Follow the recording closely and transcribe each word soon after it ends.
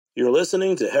You're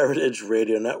listening to Heritage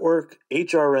Radio Network.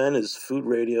 HRN is food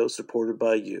radio supported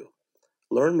by you.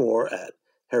 Learn more at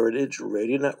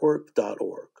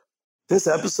heritageradionetwork.org. This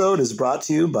episode is brought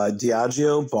to you by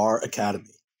Diageo Bar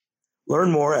Academy.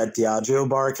 Learn more at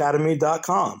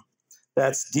diageobaracademy.com.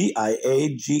 That's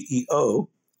DIAGEO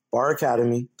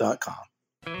baracademy.com.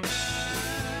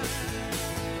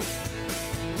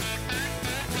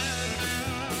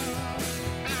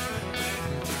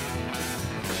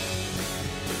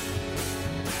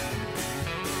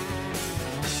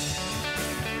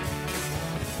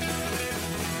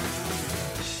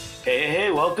 Hey,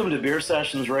 welcome to Beer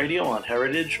Sessions Radio on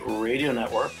Heritage Radio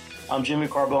Network. I'm Jimmy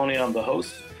Carbone, I'm the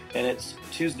host, and it's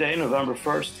Tuesday, November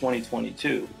 1st,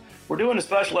 2022. We're doing a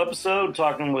special episode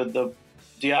talking with the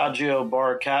Diageo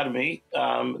Bar Academy.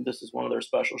 This is one of their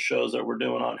special shows that we're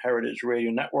doing on Heritage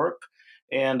Radio Network.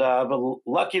 And I'm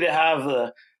lucky to have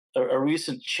a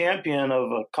recent champion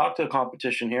of a cocktail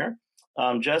competition here.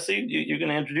 Jesse, you're going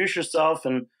to introduce yourself,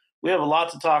 and we have a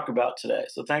lot to talk about today.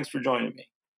 So thanks for joining me.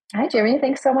 Hi, Jimmy.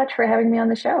 Thanks so much for having me on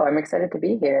the show. I'm excited to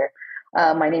be here.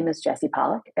 My name is Jessie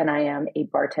Pollock, and I am a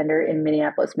bartender in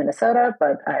Minneapolis, Minnesota,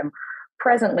 but I'm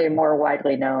presently more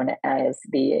widely known as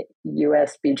the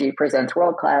USBG Presents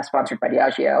World Class, sponsored by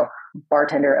Diageo,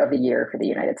 Bartender of the Year for the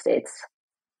United States.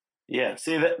 Yeah,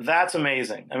 see, that's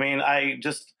amazing. I mean, I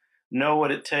just know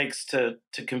what it takes to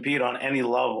compete on any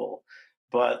level.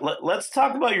 But let's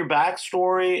talk about your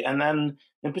backstory, and then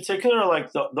in particular,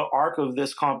 like the arc of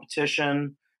this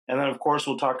competition. And then, of course,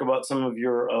 we'll talk about some of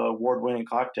your award-winning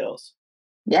cocktails.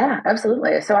 Yeah,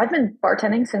 absolutely. So I've been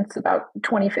bartending since about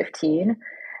 2015,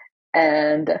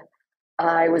 and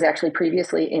I was actually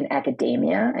previously in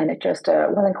academia, and it just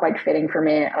wasn't quite fitting for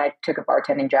me. I took a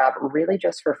bartending job really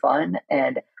just for fun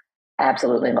and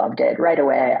absolutely loved it. Right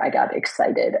away, I got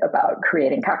excited about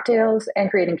creating cocktails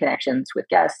and creating connections with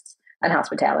guests and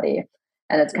hospitality.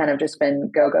 And it's kind of just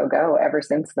been go, go, go ever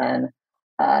since then.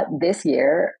 This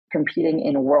year, competing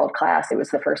in World Class, it was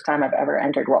the first time I've ever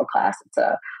entered World Class. It's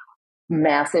a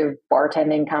massive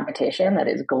bartending competition that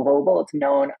is global. It's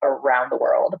known around the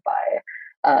world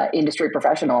by industry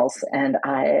professionals. And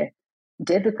I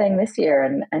did the thing this year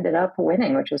and ended up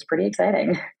winning, which was pretty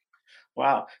exciting.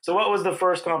 Wow. So what was the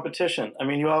first competition? I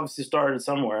mean, you obviously started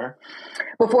somewhere.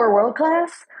 Before World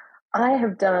Class, I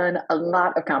have done a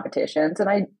lot of competitions, and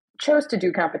I chose to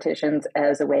do competitions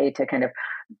as a way to kind of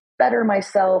better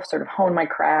myself, sort of hone my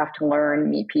craft, learn,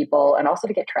 meet people, and also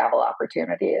to get travel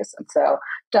opportunities. And so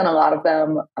done a lot of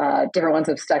them. Different ones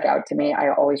have stuck out to me. I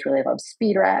always really love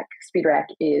Speed Rack. Speed Rack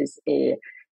is a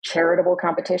charitable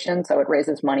competition, so it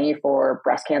raises money for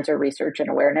breast cancer research and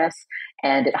awareness,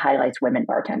 and it highlights women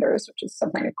bartenders, which is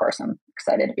something, of course, I'm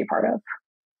excited to be part of.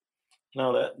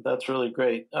 No, that's really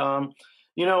great. When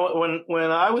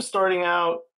I was starting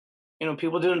out,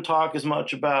 people didn't talk as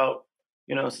much about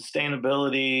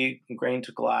sustainability, grain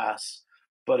to glass,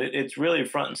 but it's really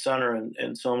front and center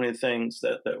in so many things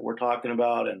that we're talking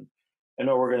about. And I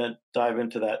know we're going to dive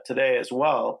into that today as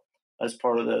well as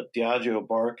part of the Diageo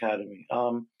Bar Academy.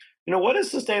 What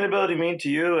does sustainability mean to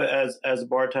you as a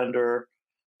bartender?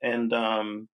 And,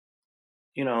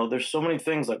 there's so many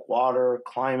things like water,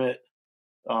 climate,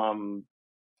 and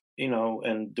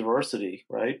diversity,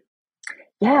 right?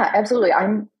 Yeah, absolutely.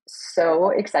 I'm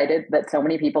so excited that so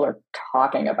many people are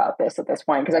talking about this at this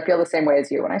point, because I feel the same way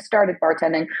as you. When I started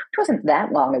bartending, which wasn't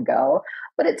that long ago,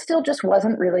 but it still just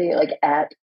wasn't really like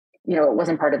it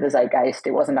wasn't part of the zeitgeist.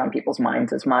 It wasn't on people's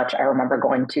minds as much. I remember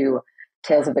going to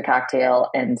Tales of the Cocktail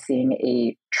and seeing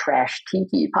a trash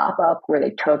tiki pop up where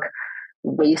they took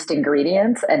waste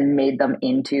ingredients and made them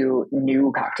into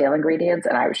new cocktail ingredients.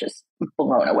 And I was just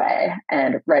blown away.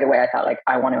 And right away, I thought, like,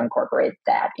 I want to incorporate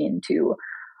that into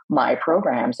my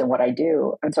programs and what I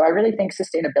do. And so I really think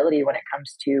sustainability when it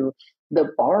comes to the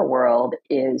bar world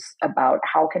is about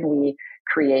how can we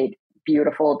create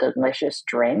beautiful, delicious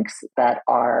drinks that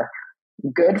are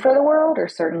good for the world or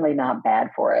certainly not bad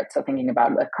for it. So thinking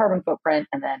about the carbon footprint,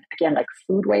 and then again, like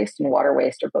food waste and water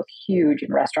waste are both huge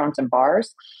in restaurants and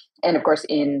bars. And of course,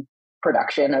 in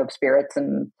production of spirits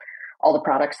and all the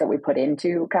products that we put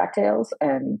into cocktails.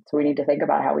 And so we need to think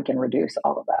about how we can reduce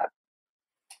all of that.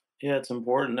 Yeah, it's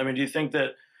important. I mean, do you think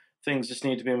that things just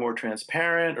need to be more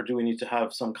transparent, or do we need to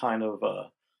have some kind of,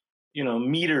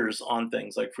 meters on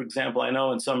things? Like, for example, I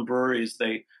know in some breweries,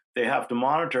 they have to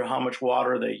monitor how much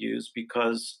water they use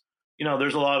because,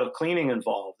 there's a lot of cleaning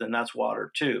involved, and that's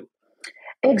water too.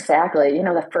 Exactly.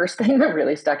 The first thing that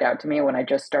really stuck out to me when I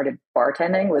just started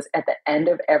bartending was at the end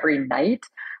of every night,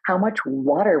 how much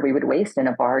water we would waste in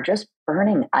a bar just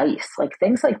burning ice, like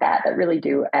things like that really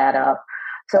do add up.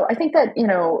 So I think that,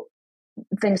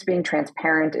 things being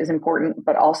transparent is important,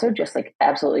 but also just like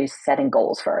absolutely setting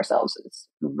goals for ourselves is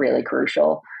really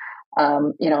crucial.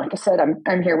 Like I said,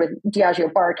 I'm here with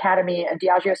Diageo Bar Academy, and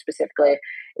Diageo specifically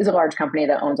is a large company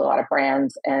that owns a lot of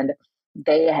brands, and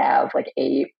they have like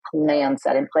a plan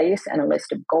set in place and a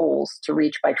list of goals to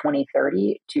reach by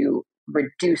 2030 to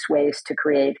reduce waste, to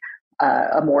create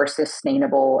a more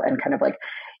sustainable and kind of like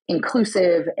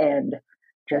inclusive and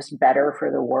just better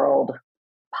for the world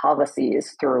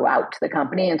policies throughout the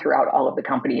company and throughout all of the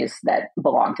companies that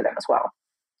belong to them as well.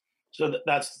 So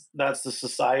that's the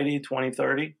Society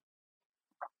 2030.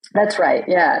 That's right.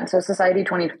 Yeah. And so Society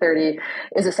 2030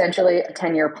 is essentially a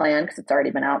 10-year plan, because it's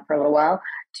already been out for a little while,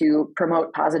 to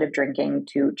promote positive drinking,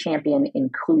 to champion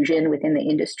inclusion within the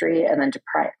industry, and then to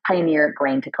pioneer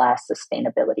grain to glass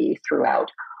sustainability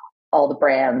throughout all the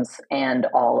brands and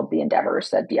all of the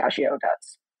endeavors that Diageo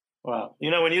does. Wow.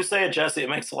 When you say it, Jesse, it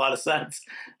makes a lot of sense.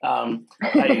 So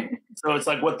it's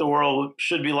like what the world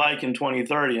should be like in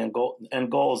 2030,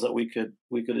 and goals that we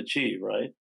could achieve,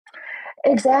 right?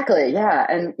 Exactly. Yeah.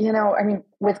 And,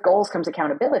 with goals comes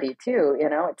accountability too.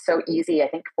 It's so easy, I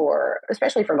think,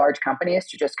 especially for large companies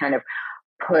to just kind of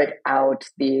put out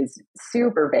these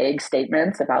super vague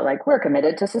statements about like, we're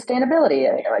committed to sustainability.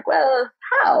 And you're like, well,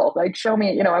 how? Like, show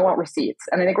me, I want receipts.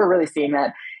 And I think we're really seeing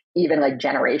that even like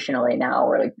generationally now,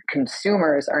 where like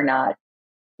consumers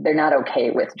they're not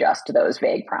okay with just those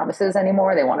vague promises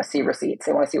anymore. They want to see receipts.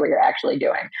 They want to see what you're actually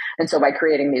doing. And so by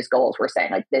creating these goals, we're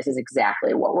saying like, this is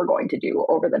exactly what we're going to do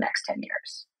over the next 10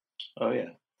 years. Oh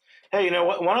yeah. Hey,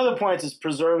 one of the points is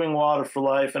preserving water for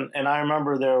life. And I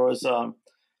remember there was,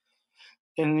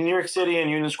 in New York City and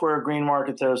Union Square Green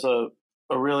Market, there's a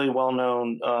really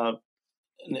well-known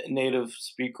native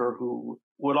speaker who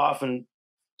would often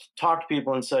talk to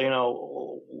people and say,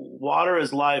 water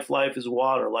is life, life is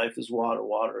water, life is water,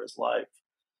 water is life.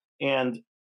 And,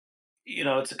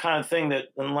 it's the kind of thing that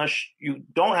unless you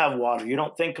don't have water, you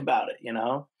don't think about it,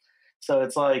 So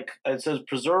it's like, it says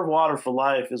preserve water for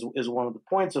life is one of the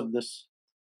points of the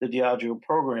Diageo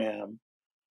program.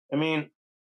 I mean,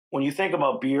 when you think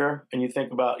about beer and you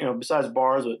think about, besides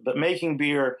bars, but making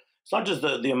beer, it's not just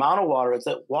the amount of water, it's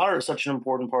that water is such an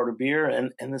important part of beer,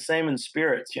 and the same in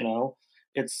spirits,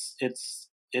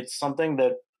 it's something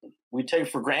that we take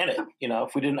for granted.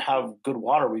 If we didn't have good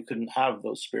water, we couldn't have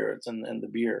those spirits and the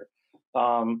beer.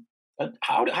 How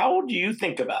do you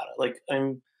think about it? Like,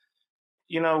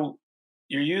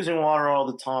 you're using water all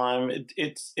the time.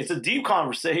 It's a deep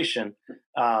conversation.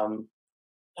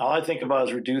 All I think about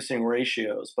is reducing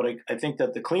ratios, but I think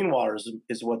that the clean water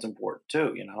is what's important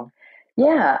too.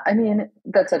 Yeah, I mean,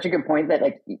 that's such a good point that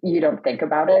like you don't think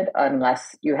about it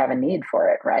unless you have a need for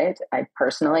it, right? I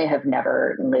personally have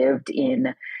never lived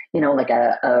in, like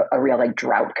a real like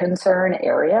drought concern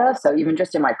area. So even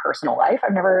just in my personal life,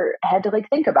 I've never had to like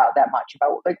think about that much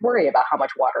about like worry about how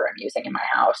much water I'm using in my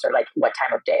house or like what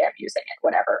time of day I'm using it,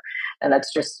 whatever. And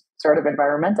that's just sort of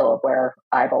environmental of where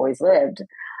I've always lived.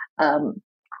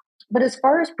 But as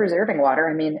far as preserving water,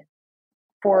 I mean,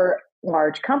 for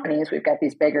large companies, we've got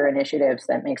these bigger initiatives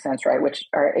that make sense, right? Which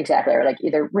are like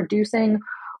either reducing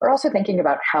or also thinking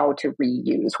about how to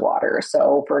reuse water.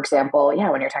 So, for example, yeah,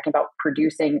 when you're talking about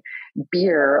producing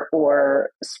beer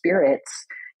or spirits,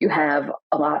 you have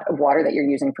a lot of water that you're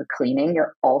using for cleaning.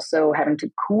 You're also having to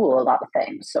cool a lot of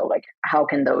things. So, like, how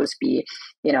can those be,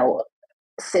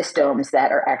 systems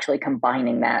that are actually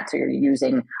combining that? So you're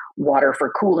using water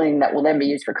for cooling that will then be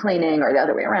used for cleaning, or the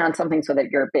other way around, something so that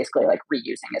you're basically like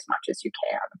reusing as much as you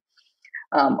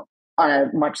can. On a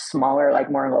much smaller,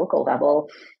 like more local level,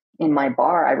 in my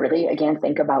bar, I really, again,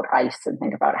 think about ice and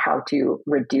think about how to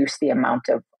reduce the amount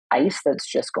of ice that's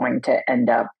just going to end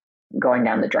up going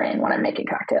down the drain when I'm making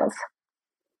cocktails.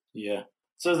 Yeah.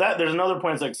 So there's another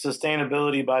point. It's like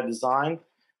sustainability by design.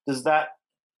 Does that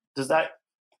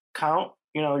count?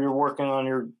 You're working on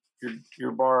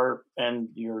your bar and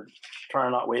you're trying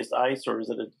to not waste ice, or is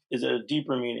it a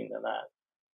deeper meaning than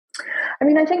that? I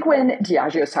mean, I think when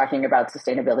Diageo is talking about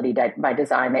sustainability by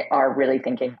design, they are really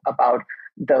thinking about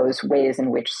those ways in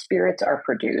which spirits are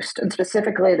produced. And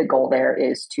specifically, the goal there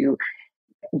is to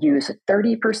use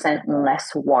 30%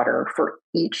 less water for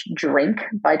each drink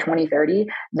by 2030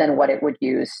 than what it would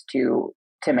use to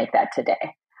make that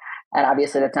today. And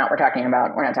obviously, that's not what we're talking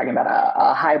about. We're not talking about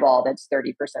a highball that's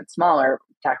 30% smaller.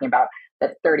 We're talking about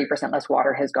that 30% less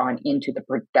water has gone into the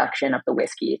production of the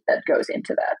whiskey that goes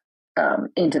into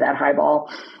that highball.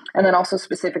 And then also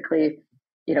specifically,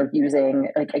 using,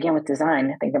 like, again, with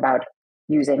design, think about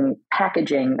using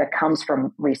packaging that comes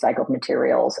from recycled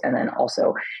materials and then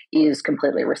also is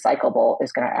completely recyclable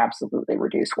is going to absolutely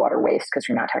reduce water waste, because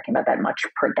you're not talking about that much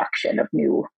production of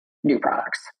new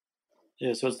products.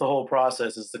 Yeah, so it's the whole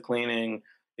process. It's the cleaning.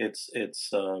 It's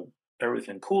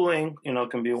everything. Cooling,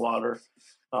 can be water.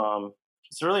 Um,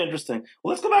 it's really interesting.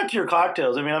 Well, let's go back to your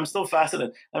cocktails. I mean, I'm still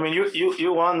fascinated. I mean,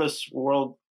 you won this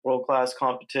world class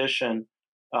competition,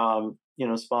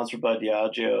 sponsored by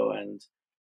Diageo, and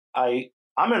I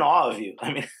I'm in awe of you.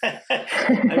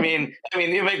 I mean,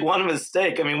 you make one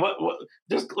mistake. I mean, what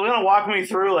just walk me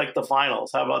through like the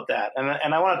finals. How about that?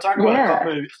 And I want to talk about a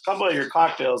Yeah. couple of your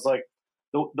cocktails, like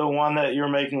the one that you're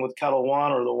making with Kettle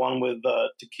One, or the one with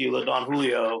tequila Don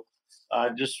Julio.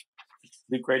 Just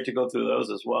be great to go through those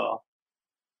as well.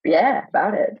 Yeah,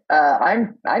 about it.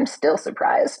 I'm still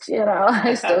surprised.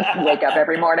 I still wake up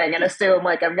every morning and assume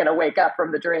like I'm gonna wake up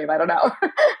from the dream. I don't know.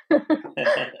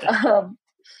 um,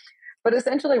 but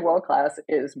essentially, World Class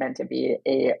is meant to be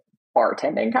a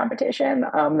bartending competition.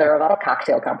 There are a lot of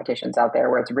cocktail competitions out there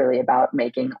where it's really about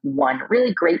making one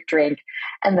really great drink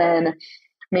and then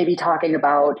maybe talking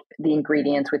about the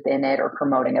ingredients within it or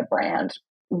promoting a brand.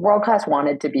 World Class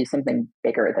wanted to be something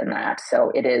bigger than that.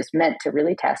 So it is meant to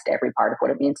really test every part of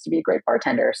what it means to be a great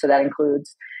bartender. So that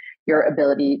includes your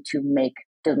ability to make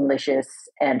delicious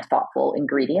and thoughtful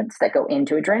ingredients that go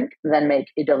into a drink, then make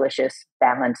a delicious,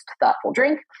 balanced, thoughtful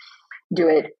drink. Do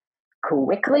it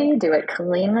quickly, do it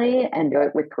cleanly, and do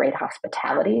it with great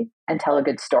hospitality and tell a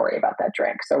good story about that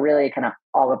drink. So, really, kind of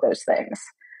all of those things.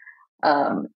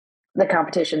 Um, the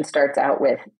competition starts out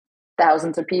with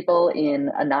thousands of people in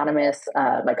anonymous,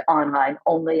 like online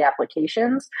only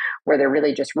applications where they're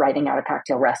really just writing out a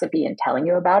cocktail recipe and telling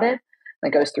you about it.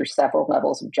 And it goes through several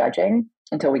levels of judging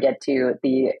until we get to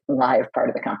the live part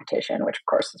of the competition, which, of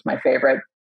course, is my favorite.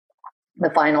 The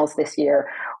finals this year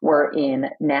were in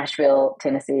Nashville,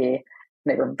 Tennessee.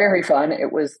 They were very fun.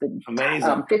 It was the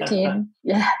Amazing. 15,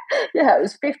 yeah, yeah, it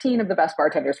was 15 of the best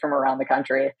bartenders from around the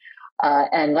country.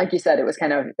 And like you said, it was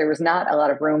there was not a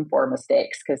lot of room for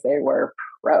mistakes because they were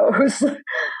pros.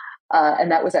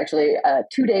 And that was actually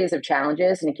 2 days of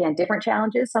challenges, and again, different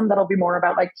challenges. Some that'll be more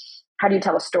about like how do you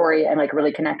tell a story and like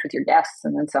really connect with your guests,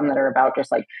 and then some that are about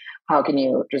just like how can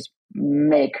you just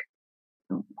make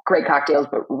great cocktails,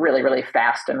 but really, really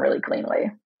fast and really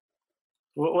cleanly.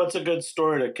 What's a good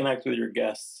story to connect with your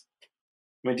guests?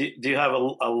 I mean, do you have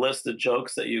a list of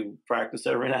jokes that you practice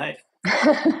every night?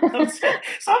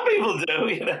 Some people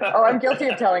do. Oh, I'm guilty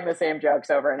of telling the same jokes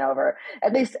over and over.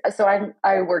 At least, so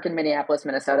I work in Minneapolis,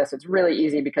 Minnesota, so it's really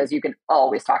easy because you can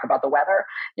always talk about the weather.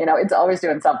 It's always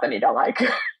doing something you don't like.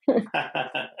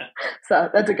 So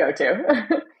that's a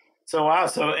go-to. So wow,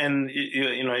 and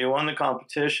you won the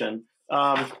competition.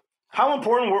 How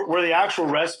important were the actual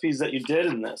recipes that you did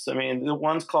in this? I mean, the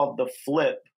one's called the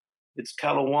Flip. It's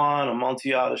Kettle One,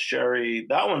 Amontillado Sherry.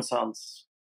 That one sounds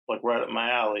like right up my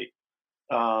alley.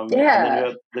 And then you Yeah,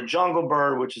 have the Jungle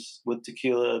Bird, which is with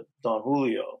tequila Don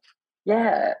Julio.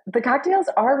 yeah. The cocktails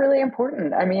are really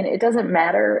important. I mean, it doesn't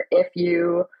matter if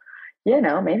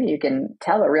maybe you can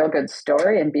tell a real good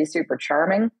story and be super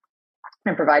charming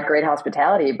and provide great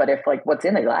hospitality. But if like what's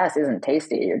in the glass isn't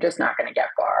tasty, you're just not going to get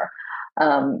far.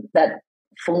 That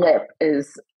Flip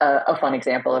is a fun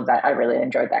example of that. I really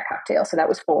enjoyed that cocktail. So that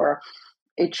was for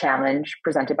a challenge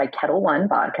presented by Kettle One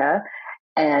Vodka.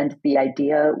 And the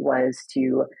idea was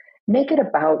to make it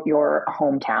about your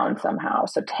hometown somehow.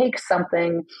 So take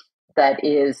something that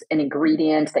is an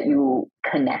ingredient that you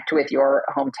connect with your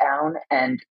hometown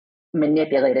and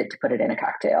manipulate it to put it in a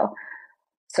cocktail.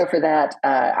 So for that,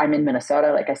 I'm in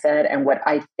Minnesota, like I said, and what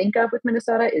I think of with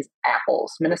Minnesota is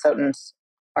apples. Minnesotans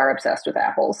are obsessed with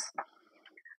apples.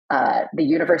 The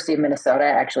University of Minnesota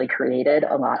actually created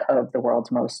a lot of the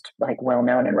world's most like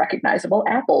well-known and recognizable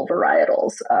apple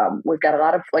varietals. We've got a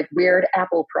lot of like weird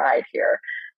apple pride here.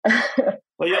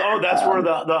 Well, yeah. Oh, that's where um,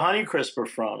 the Honeycrisp are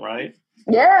from, right?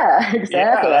 yeah, Yeah,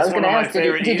 exactly. I that's was one going to of my ask,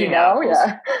 favorite did you eating know? apples.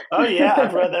 Yeah. Oh yeah,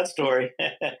 I've read that story.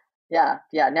 Yeah,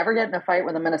 yeah. Never get in a fight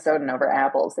with a Minnesotan over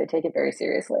apples. They take it very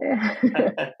seriously.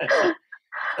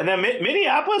 And then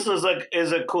Minneapolis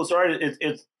is a cool story.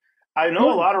 It's I know a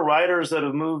Yeah. lot of writers that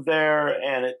have moved there,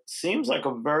 and it seems like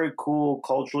a very cool,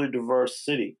 culturally diverse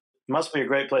city. Must be a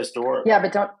great place to work. Yeah,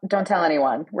 but don't tell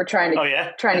anyone. We're Oh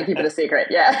yeah, trying to keep it a secret.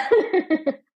 Yeah.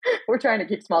 We're trying to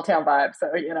keep small town vibes, so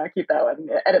keep that one.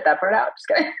 Edit that part out. Just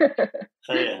kidding.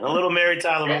 oh yeah, a little Mary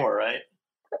Tyler Moore, right?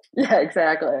 Yeah,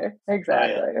 exactly. Oh yeah.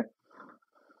 Exactly.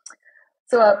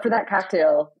 So for that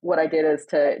cocktail, what I did is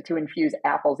to infuse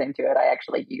apples into it. I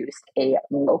actually used a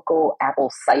local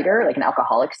apple cider, like an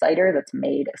alcoholic cider that's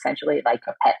made essentially like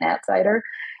a pet nat cider.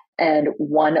 And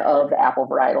one of the apple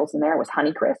varietals in there was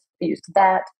Honeycrisp. I used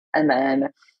that, and then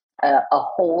a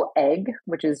whole egg,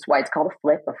 which is why it's called a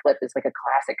flip. A flip is like a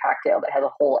classic cocktail that has a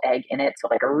whole egg in it, so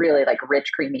like a really like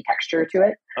rich, creamy texture to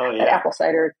it. Oh That yeah. apple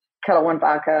cider Kettle One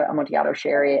vodka, Amontillado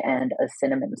sherry, and a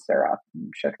cinnamon syrup.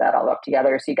 And shook that all up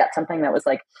together. So you got something that was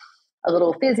like a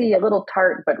little fizzy, a little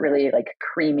tart, but really like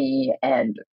creamy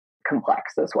and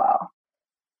complex as well.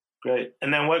 Great.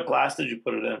 And then what glass did you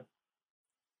put it in?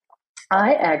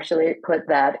 I actually put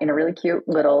that in a really cute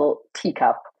little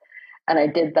teacup. And I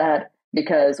did that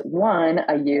because one,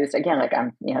 I used again, like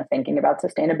I'm, thinking about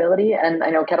sustainability, and I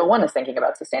know Kettle One is thinking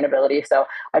about sustainability. So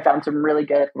I found some really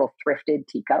good little thrifted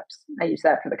teacups. I use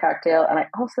that for the cocktail. And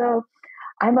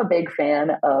I'm a big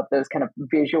fan of those kind of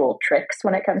visual tricks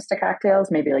when it comes to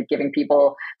cocktails, maybe like giving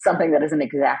people something that isn't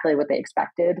exactly what they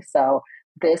expected. So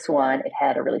this one, it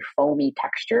had a really foamy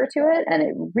texture to it, and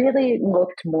it really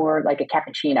looked more like a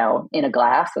cappuccino in a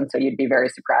glass. And so you'd be very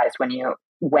surprised when you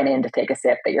went in to take a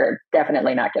sip that you're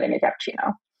definitely not getting a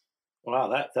cappuccino.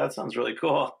 Wow, that sounds really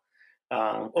cool.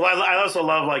 Well, I also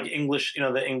love like English,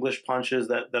 the English punches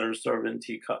that are served in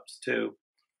teacups too.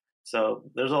 So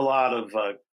there's a lot of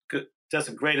good. That's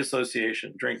a great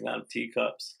association, drinking out of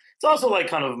teacups. It's also like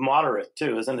kind of moderate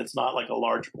too, isn't it? It's not like a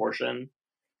large portion.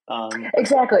 Um,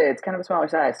 Exactly. It's kind of a smaller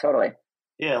size, totally.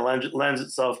 yeah, lends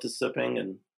itself to sipping,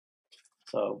 and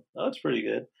so that's pretty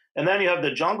good. And then you have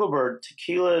the Jungle Bird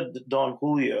Tequila Don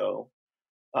Julio.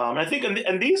 I think,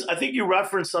 and these, I think you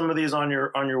referenced some of these on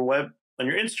your web on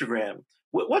your Instagram.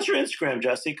 What's your Instagram,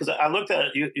 Jesse? Because I looked at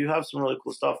it. You have some really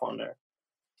cool stuff on there.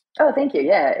 Oh, thank you.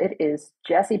 Yeah, it is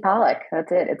Jessie Pollock. That's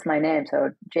it. It's my name.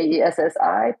 So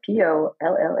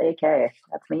JESSIPOLLAK.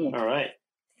 That's me. All right.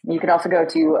 You can also go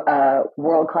to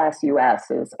World Class US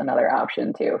is another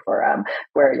option too for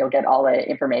where you'll get all the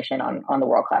information on the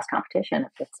world class competition.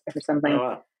 If it's Oh, something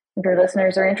wow. if your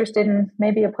listeners are interested in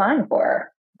maybe applying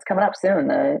for. It's coming up soon.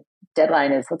 The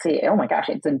deadline is, let's see, oh my gosh,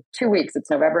 it's in 2 weeks. It's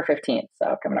November 15th.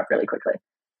 So coming up really quickly.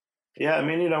 Yeah, I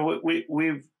mean,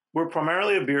 we're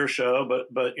primarily a beer show, but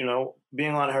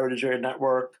being on Heritage Radio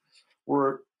Network,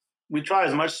 we're we try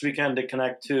as much as we can to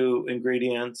connect to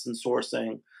ingredients and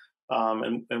sourcing,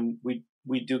 and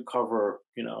we do cover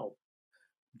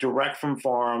direct from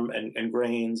farm and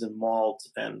grains and malt,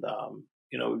 and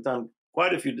we've done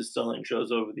quite a few distilling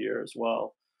shows over the year as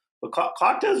well. But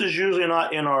cocktails is usually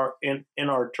not in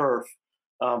our turf,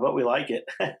 but we like it.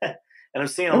 And I've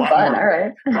seen Oh, fun. All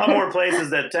right. a lot more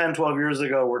places that 10, 12 years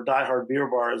ago were diehard beer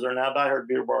bars are now diehard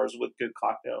beer bars with good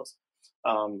cocktails.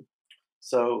 Um,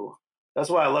 so that's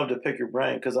why I love to pick your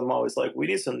brain, because I'm always like, we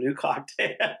need some new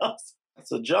cocktails.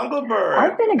 So Jungle I've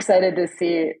Bird. been excited to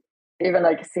see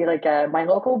my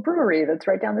local brewery that's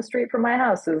right down the street from my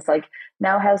house is like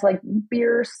now has like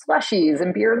beer slushies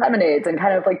and beer lemonades and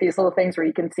kind of like these little things where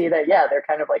you can see that, yeah, they're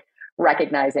kind of like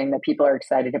recognizing that people are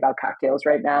excited about cocktails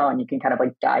right now, and you can kind of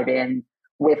like dive in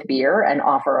with beer and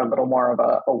offer a little more of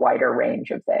a wider range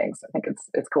of things. I think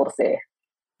it's cool to see.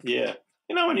 Yeah.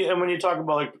 When you talk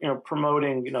about like,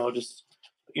 promoting, just,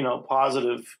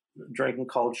 positive drinking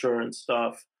culture and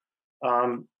stuff,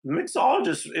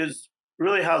 mixologist is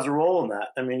really has a role in that.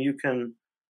 I mean, you can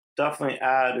definitely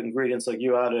add ingredients like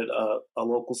you added a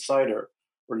local cider,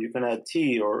 or you can add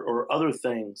tea or other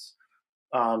things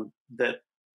that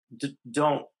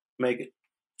don't make it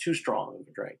too strong of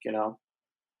a drink.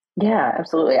 Yeah,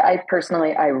 absolutely.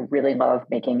 I really love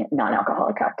making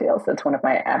non-alcoholic cocktails. That's one of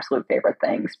my absolute favorite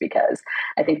things because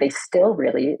I think they still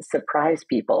really surprise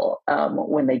people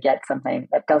when they get something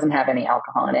that doesn't have any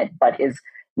alcohol in it, but is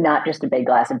not just a big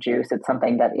glass of juice. It's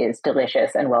something that is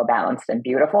delicious and well balanced and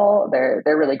beautiful. They're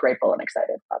really grateful and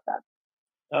excited about that.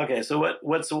 Okay, so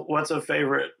what's a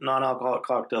favorite non-alcoholic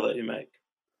cocktail that you make?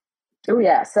 Oh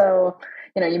yeah. So,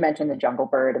 you mentioned the Jungle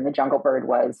Bird, and the Jungle Bird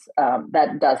was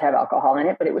that does have alcohol in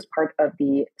it, but it was part of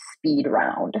the speed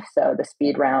round. So the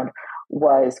speed round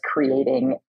was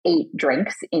creating 8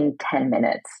 drinks in 10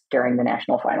 minutes during the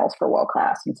national finals for world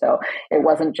class. And so it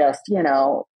wasn't just,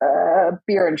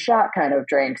 beer and shot kind of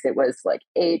drinks. It was like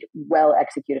 8 well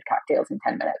executed cocktails in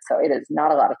 10 minutes. So it is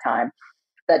not a lot of time.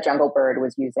 That Jungle Bird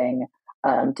was using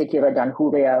tequila Don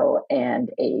Julio and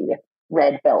a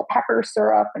red bell pepper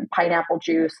syrup and pineapple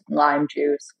juice, lime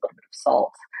juice, a little bit of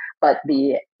salt. But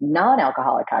the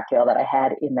non-alcoholic cocktail that I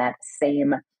had in that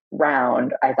same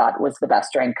round, I thought was the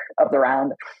best drink of the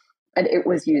round. And it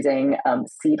was using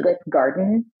Seedlip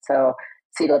Garden. So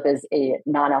Seedlip is a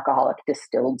non-alcoholic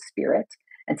distilled spirit.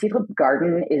 And Seedlip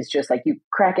Garden is just like you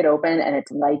crack it open and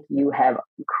it's like you have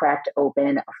cracked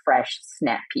open a fresh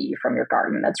snap pea from your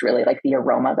garden. That's really like the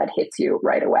aroma that hits you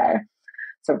right away.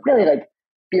 So really like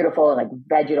beautiful and like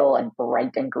vegetal and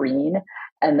bright and green.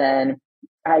 And then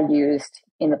I used,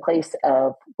 in the place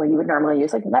of where you would normally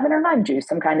use like lemon or lime juice,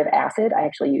 some kind of acid, I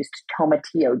actually used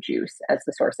tomatillo juice as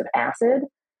the source of acid.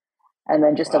 And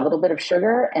then just a Wow. little bit of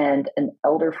sugar and an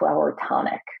elderflower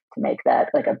tonic. to make that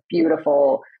like a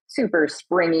beautiful, super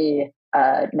springy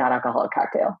non-alcoholic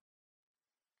cocktail.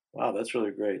 Wow, that's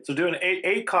really great. So doing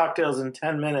eight cocktails in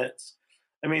 10 minutes.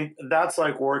 I mean, that's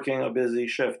like working a busy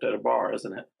shift at a bar,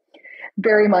 isn't it?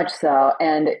 Very much so.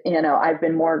 And, I've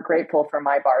been more grateful for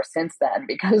my bar since then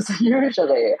because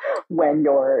usually when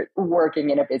you're working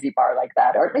in a busy bar like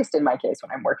that, or at least in my case,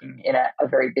 when I'm working in a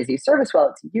very busy service, well,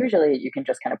 it's usually you can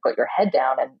just kind of put your head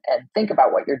down and think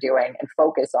about what you're doing and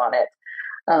focus on it.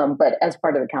 But as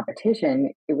part of the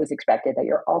competition, it was expected that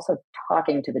you're also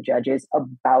talking to the judges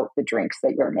about the drinks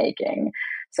that you're making.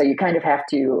 So you kind of have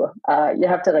to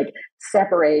like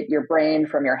separate your brain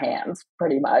from your hands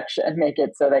pretty much and make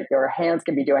it so that your hands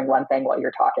can be doing one thing while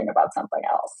you're talking about something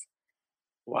else.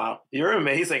 Wow, you're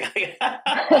amazing.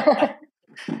 I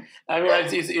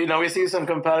mean, we see some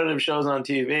competitive shows on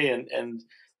TV, and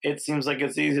it seems like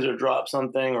it's easy to drop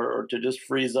something or to just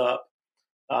freeze up.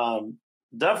 Um,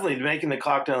 Definitely making the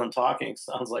cocktail and talking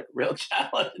sounds like a real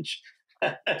challenge.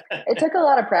 It took a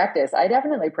lot of practice. I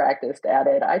definitely practiced at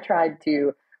it. I tried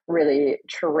to really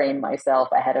train myself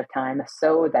ahead of time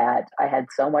so that I had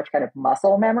so much kind of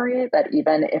muscle memory that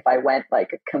even if I went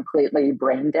like completely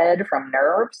brain dead from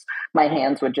nerves, my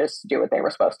hands would just do what they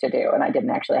were supposed to do. And I didn't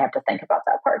actually have to think about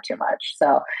that part too much.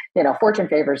 So, fortune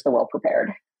favors the well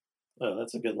prepared. Oh,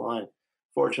 that's a good line.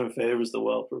 Fortune favors the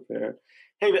well prepared.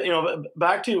 Hey, but,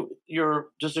 back to your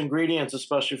just ingredients,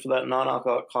 especially for that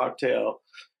non-alcoholic cocktail.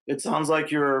 It sounds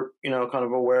like you're, kind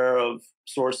of aware of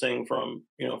sourcing from,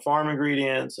 farm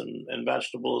ingredients and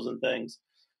vegetables and things.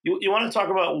 You want to talk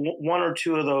about one or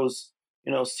two of those,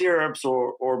 syrups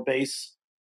or base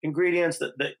ingredients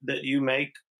that you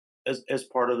make as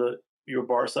part of your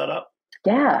bar setup?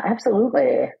 Yeah,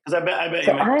 absolutely. Because I bet you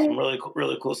So make some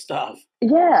really cool stuff.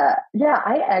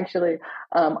 I actually,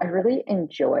 I really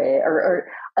enjoy, or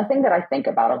a thing that I think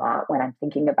about a lot when I'm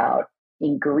thinking about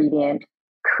ingredient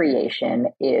creation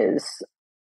is,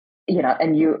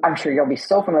 and I'm sure you'll be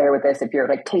so familiar with this if you're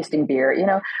like tasting beer,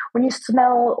 when you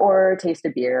smell or taste a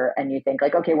beer and you think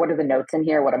like, okay, what are the notes in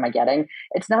here? What am I getting?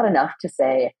 It's not enough to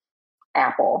say,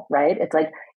 apple, right? It's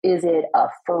like, is it a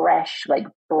fresh, like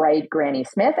bright Granny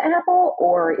Smith apple,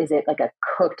 or is it like a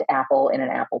cooked apple in an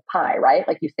apple pie, right?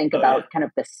 Like you think Oh yeah. about kind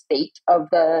of the state of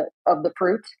the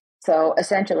fruit. So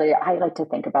essentially, I like to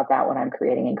think about that when I'm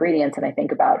creating ingredients, and I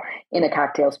think about in a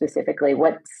cocktail specifically,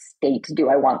 what state do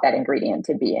I want that ingredient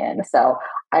to be in? So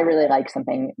I really like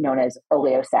something known as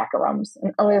oleosaccharides,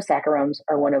 and oleosaccharides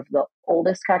are one of the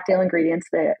oldest cocktail ingredients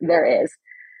that there is.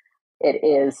 It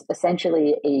is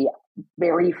essentially a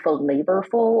very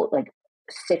flavorful, like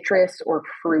citrus or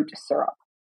fruit syrup.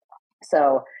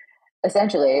 So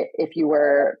essentially, if you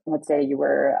were, let's say you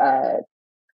were,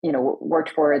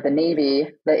 worked for the Navy,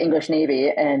 the English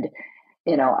Navy, and,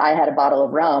 I had a bottle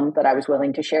of rum that I was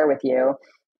willing to share with you,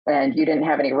 and you didn't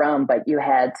have any rum, but you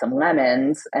had some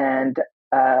lemons, and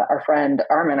our friend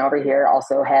Armin over here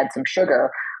also had some sugar.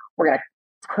 We're going to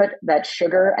put that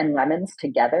sugar and lemons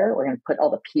together. We're going to put all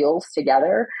the peels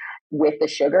together with the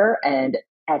sugar and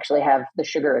actually have the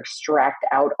sugar extract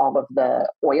out all of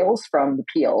the oils from the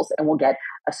peels, and we'll get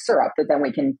a syrup that then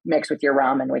we can mix with your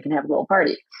rum and we can have a little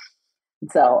party.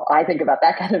 So I think about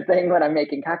that kind of thing when I'm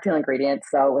making cocktail ingredients.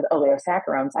 So with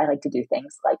oleosaccharides, I like to do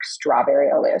things like strawberry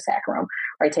oleosaccharum,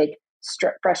 where I take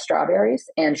fresh strawberries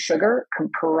and sugar,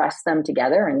 compress them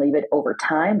together and leave it over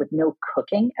time with no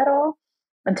cooking at all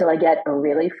until I get a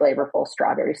really flavorful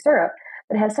strawberry syrup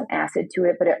that has some acid to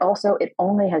it, but it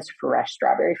only has fresh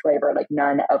strawberry flavor, like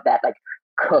none of that like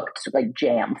cooked like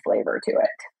jam flavor to it.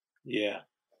 Yeah.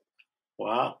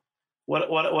 Wow. What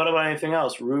about anything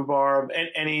else? Rhubarb?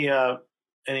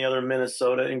 Any other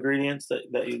Minnesota ingredients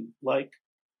that you like?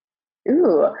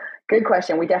 Ooh, good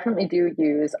question. We definitely do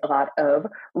use a lot of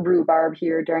rhubarb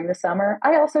here during the summer.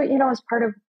 I also, as part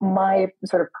of my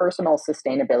sort of personal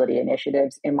sustainability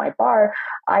initiatives in my bar,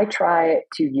 I try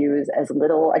to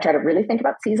really think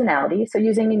about seasonality. So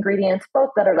using ingredients both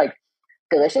that are like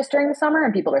delicious during the summer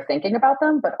and people are thinking about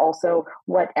them, but also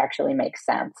what actually makes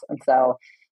sense. And so,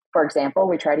 for example,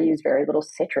 we try to use very little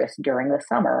citrus during the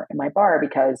summer in my bar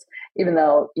because even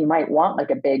though you might want like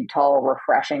a big, tall,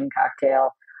 refreshing cocktail,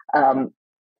 um,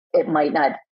 it might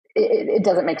not, it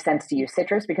doesn't make sense to use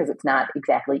citrus because it's not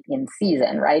exactly in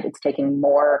season, right? It's taking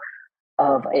more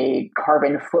of a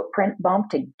carbon footprint bump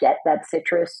to get that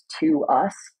citrus to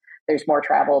us. There's more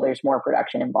travel, there's more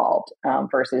production involved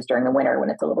versus during the winter when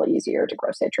it's a little easier to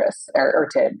grow citrus or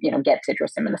to get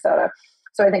citrus in Minnesota.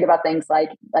 So I think about things like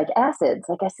acids.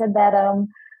 Like I said, that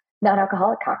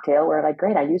non-alcoholic cocktail where like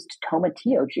great, I used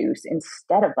tomatillo juice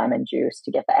instead of lemon juice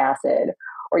to get the acid.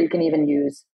 Or you can even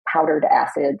use powdered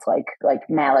acids like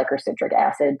malic or citric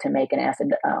acid to make an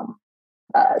acid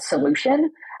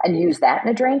solution and use that in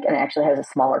a drink. And it actually has a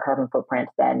smaller carbon footprint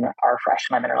than our fresh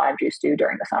lemon or lime juice do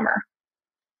during the summer.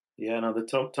 Yeah, no, the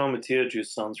tomatillo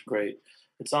juice sounds great.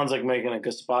 It sounds like making a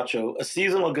gazpacho, a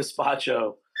seasonal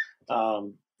gazpacho.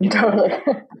 Totally.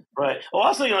 Right. Well,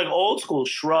 also, like old school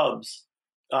shrubs.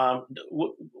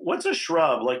 What's a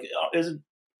shrub? Like, is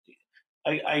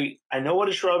it? I know what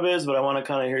a shrub is, but I want to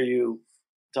kind of hear you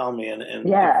tell me, and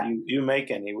Yeah. if you make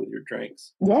any with your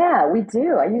drinks. Yeah, we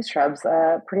do. I use shrubs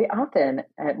pretty often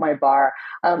at my bar.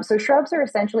 So shrubs are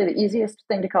essentially the easiest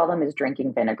thing to call them is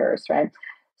drinking vinegars, right?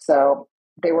 So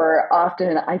they were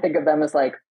often, I think of them as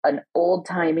like an old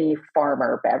timey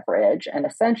farmer beverage. And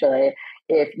essentially,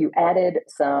 if you added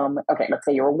some, okay, let's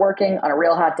say you were working on a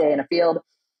real hot day in a field.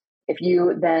 If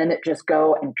you then just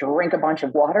go and drink a bunch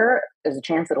of water, there's a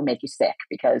chance it'll make you sick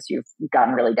because you've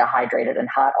gotten really dehydrated and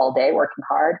hot all day working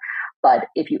hard. But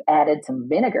if you added some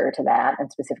vinegar to that,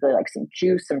 and specifically like some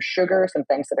juice, some sugar, some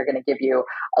things that are going to give you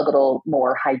a little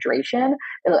more hydration,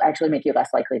 it'll actually make you less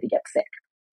likely to get sick.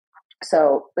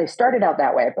 So they started out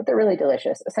that way, but they're really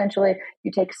delicious. Essentially,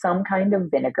 you take some kind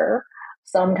of vinegar,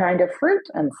 some kind of fruit,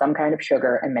 and some kind of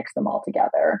sugar and mix them all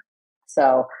together.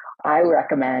 So I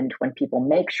recommend when people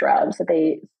make shrubs that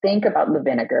they think about the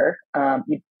vinegar.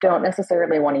 You don't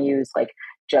necessarily want to use like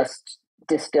just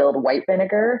distilled white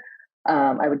vinegar.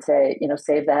 I would say,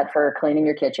 save that for cleaning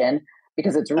your kitchen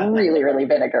because it's really, really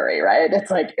vinegary, right?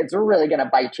 It's like, it's really going to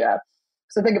bite you.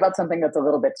 So think about something that's a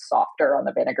little bit softer on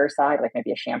the vinegar side, like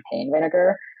maybe a champagne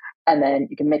vinegar. And then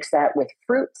you can mix that with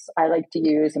fruits. I like to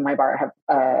use in my bar, I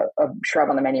have a shrub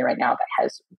on the menu right now that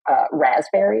has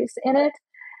raspberries in it.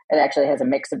 It actually has a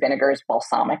mix of vinegars.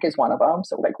 Balsamic is one of them.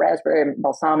 So like raspberry,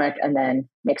 balsamic, and then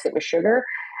mix it with sugar.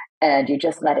 And you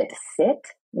just let it sit.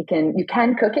 You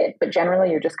can cook it, but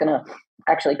generally you're just going to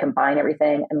actually combine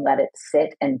everything and let it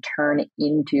sit and turn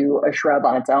into a shrub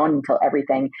on its own until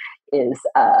everything is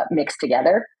mixed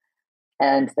together.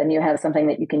 And then you have something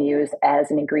that you can use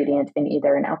as an ingredient in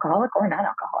either an alcoholic or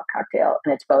non-alcoholic cocktail.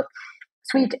 And it's both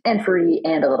sweet and fruity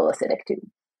and a little acidic too.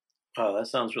 Oh, that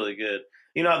sounds really good.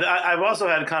 I've also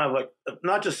had kind of like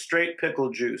not just straight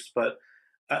pickle juice, but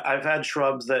I've had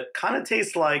shrubs that kind of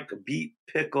taste like beet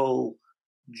pickle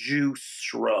juice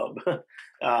shrub. Do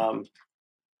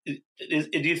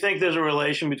you think there's a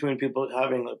relation between people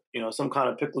having some kind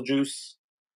of pickle juice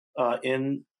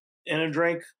in a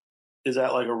drink? Is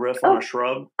that like a riff on a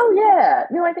shrub? Oh yeah.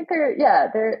 No, I think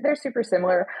they're super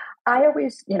similar. I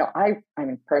always, I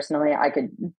mean, personally, I could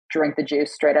drink the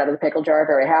juice straight out of the pickle jar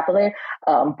very happily.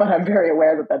 But I'm very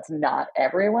aware that that's not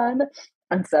everyone.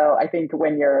 And so I think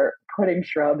when you're putting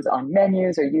shrubs on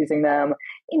menus or using them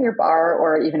in your bar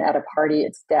or even at a party,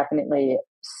 it's definitely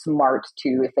smart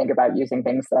to think about using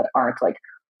things that aren't like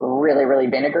really, really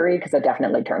vinegary because it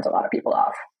definitely turns a lot of people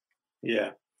off. Yeah.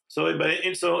 So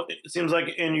it seems like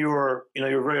in your,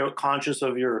 you're very conscious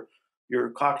of your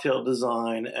cocktail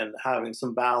design and having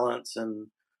some balance and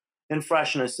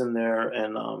freshness in there,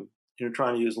 and you're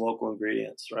trying to use local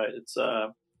ingredients, right?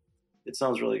 It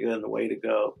sounds really good and the way to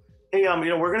go. Hey,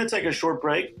 we're going to take a short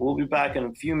break. We'll be back in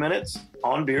a few minutes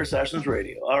on Beer Sessions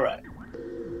Radio. All right.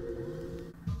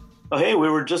 Oh, hey, we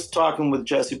were just talking with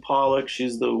Jessie Pollock.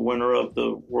 She's the winner of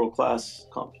the world-class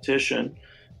competition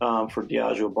for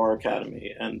Diageo Bar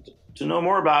Academy. And to know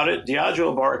more about it,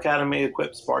 Diageo Bar Academy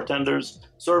equips bartenders,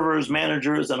 servers,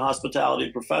 managers, and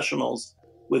hospitality professionals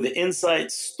with the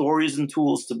insights, stories, and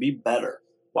tools to be better.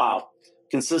 Wow.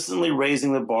 Consistently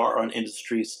raising the bar on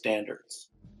industry standards.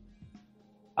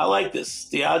 I like this.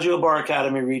 Diageo Bar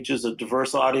Academy reaches a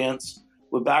diverse audience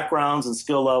with backgrounds and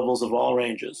skill levels of all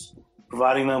ranges,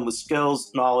 providing them with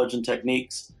skills, knowledge, and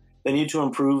techniques they need to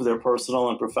improve their personal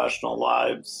and professional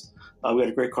lives. We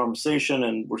had a great conversation,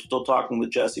 and we're still talking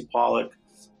with Jessie Pollock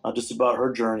just about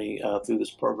her journey through this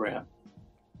program.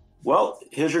 Well,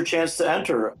 here's your chance to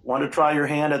enter. Want to try your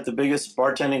hand at the biggest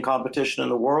bartending competition in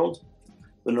the world?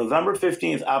 The November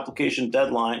 15th application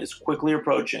deadline is quickly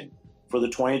approaching for the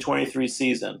 2023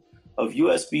 season of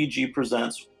USBG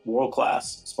Presents World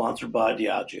Class, sponsored by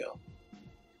Diageo.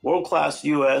 World Class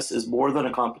US is more than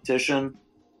a competition.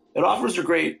 It offers a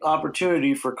great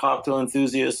opportunity for cocktail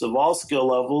enthusiasts of all skill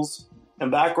levels and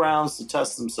backgrounds to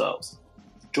test themselves.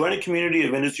 Join a community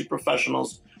of industry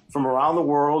professionals from around the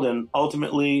world and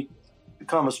ultimately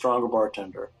become a stronger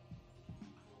bartender.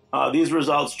 These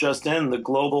results just in, the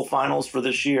global finals for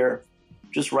this year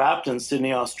just wrapped in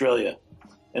Sydney, Australia.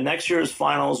 And next year's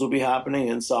finals will be happening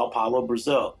in Sao Paulo,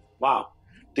 Brazil. Wow.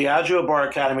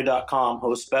 DiageoBarAcademy.com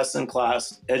hosts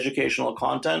best-in-class educational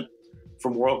content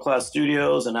from world-class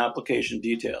studios and application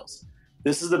details.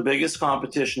 This is the biggest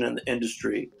competition in the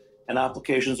industry, and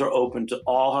applications are open to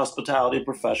all hospitality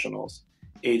professionals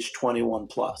age 21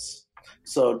 plus.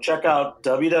 So check out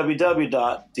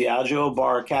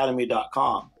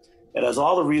www.diageobaracademy.com. It has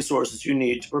all the resources you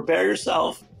need to prepare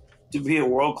yourself to be a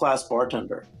world-class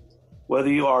bartender.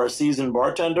 Whether you are a seasoned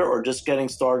bartender or just getting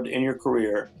started in your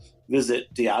career,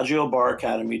 visit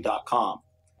diageobaracademy.com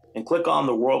and click on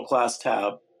the World Class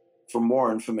tab for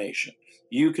more information.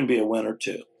 You can be a winner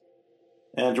too.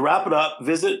 And to wrap it up,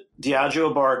 visit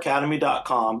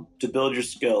diageobaracademy.com to build your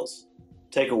skills.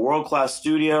 Take a world-class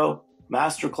studio,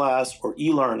 masterclass, or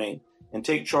e-learning and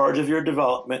take charge of your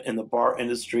development in the bar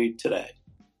industry today.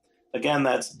 Again,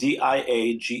 that's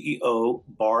DIAGEO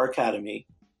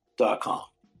baracademy.com.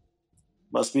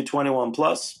 Must be 21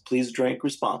 plus. Please drink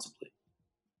responsibly.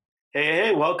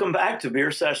 Hey, welcome back to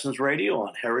Beer Sessions Radio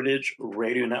on Heritage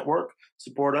Radio Network.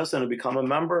 Support us and become a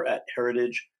member at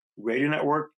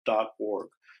heritageradionetwork.org.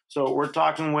 So we're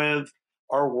talking with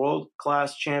our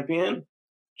world-class champion,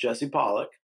 Jesse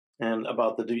Pollock, and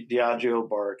about the Diageo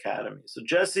Bar Academy. So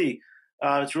Jesse,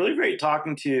 it's really great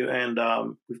talking to you, and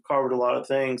we've covered a lot of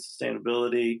things: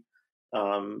 sustainability,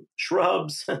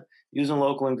 shrubs, using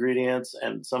local ingredients,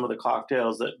 and some of the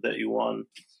cocktails that you won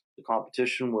the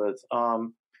competition with.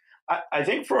 I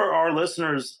think for our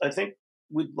listeners, I think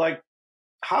we'd like,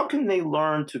 how can they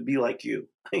learn to be like you?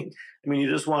 I mean, you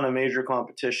just won a major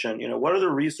competition. What are the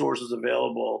resources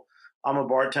available? I'm a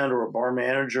bartender or a bar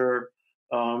manager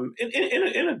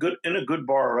in a good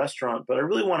bar or restaurant, but I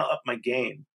really want to up my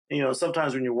game.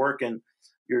 Sometimes when you're working,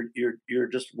 you're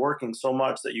just working so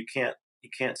much that you can't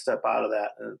step out of that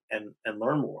and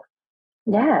learn more.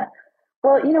 Yeah.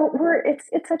 Well,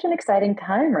 it's such an exciting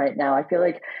time right now. I feel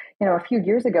like, a few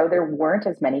years ago there weren't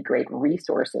as many great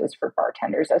resources for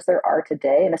bartenders as there are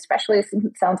today, and especially since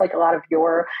it sounds like a lot of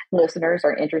your listeners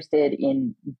are interested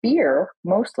in beer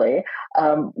mostly.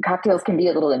 Cocktails can be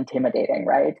a little intimidating,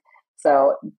 right?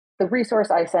 So the resource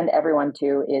I send everyone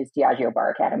to is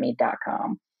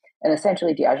diageobaracademy.com. And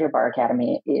essentially, Diageo Bar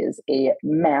Academy is a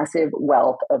massive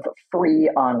wealth of free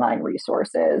online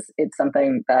resources. It's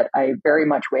something that I very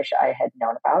much wish I had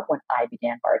known about when I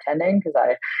began bartending, because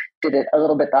I did it a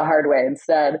little bit the hard way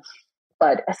instead.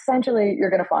 But essentially, you're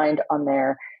going to find on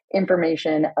there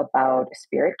information about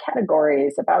spirit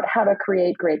categories, about how to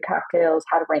create great cocktails,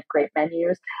 how to rank great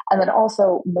menus, and then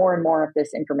also more and more of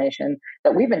this information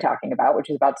that we've been talking about, which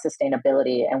is about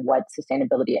sustainability and what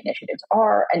sustainability initiatives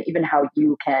are, and even how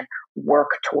you can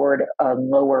work toward a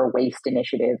lower waste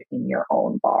initiative in your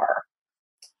own bar.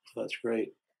 That's great.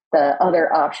 The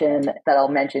other option that I'll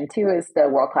mention too is the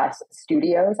World Class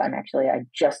Studios. I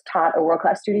just taught a World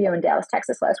Class Studio in Dallas,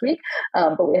 Texas last week,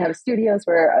 but we have studios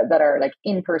that are like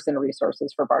in-person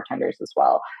resources for bartenders as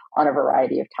well on a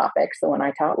variety of topics. The one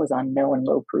I taught was on no and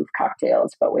low proof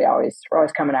cocktails, but we're always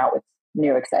coming out with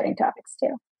new exciting topics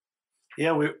too.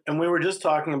 Yeah, we were just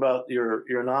talking about your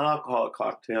non-alcoholic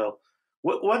cocktail.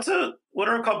 What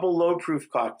are a couple low proof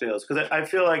cocktails? Because I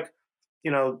feel like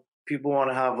people want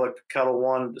to have like Ketel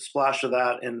One, a splash of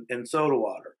that in soda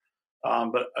water.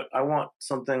 But I want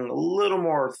something a little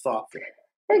more thoughtful.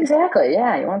 Exactly.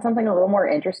 Yeah. You want something a little more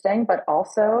interesting, but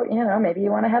also, maybe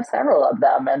you want to have several of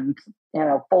them, and,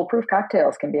 foolproof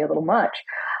cocktails can be a little much.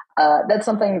 That's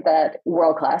something that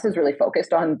World Class is really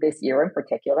focused on this year in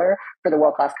particular for the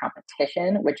World Class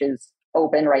competition, which is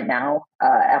open right now.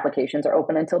 Applications are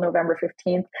open until November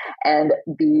 15th. And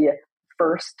the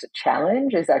first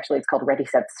challenge is actually, it's called Ready,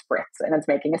 Set, Spritz. And it's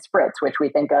making a spritz, which we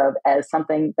think of as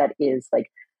something that is like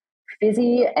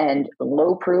fizzy and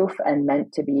low proof and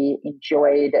meant to be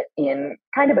enjoyed in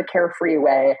kind of a carefree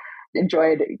way,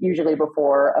 enjoyed usually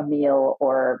before a meal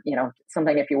or,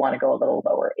 something if you want to go a little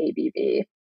lower ABV.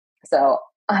 So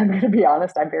I'm going to be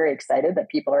honest, I'm very excited that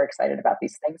people are excited about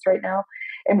these things right now.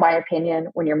 In my opinion,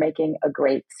 when you're making a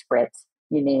great spritz,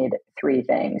 you need three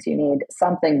things. You need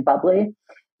something bubbly,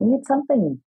 you need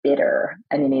something bitter,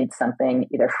 and you need something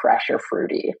either fresh or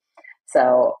fruity.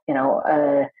 So,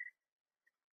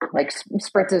 like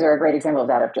spritzes are a great example of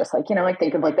that, of just like,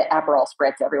 think of like the Aperol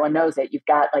spritz. Everyone knows it. You've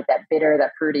got like that bitter,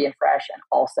 that fruity and fresh, and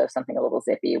also something a little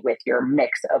zippy with your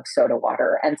mix of soda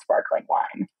water and sparkling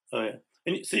wine. Oh, yeah.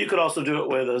 And so you could also do it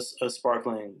with a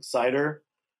sparkling cider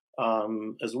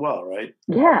as well, right?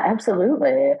 Yeah,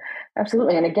 absolutely.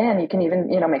 Absolutely. And again, you can even,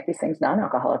 make these things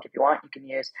non-alcoholic if you want. You can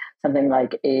use something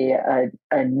like a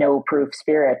no-proof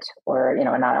spirit or, a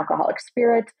non-alcoholic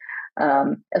spirit,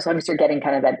 as long as you're getting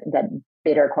kind of that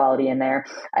bitter quality in there.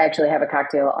 I actually have a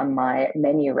cocktail on my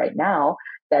menu right now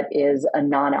that is a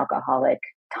non-alcoholic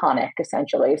tonic,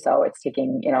 essentially. So it's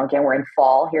taking, again, we're in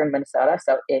fall here in Minnesota,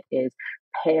 so it is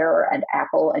pear and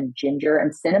apple and ginger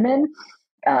and cinnamon,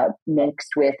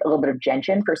 mixed with a little bit of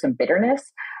gentian for some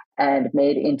bitterness, and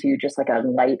made into just like a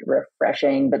light,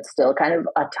 refreshing, but still kind of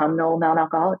autumnal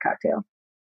non-alcoholic cocktail.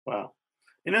 Wow.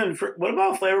 And then what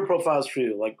about flavor profiles for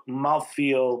you? Like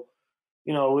mouthfeel,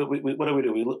 what do we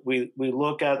do? We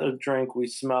look at the drink, we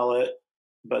smell it,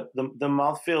 but the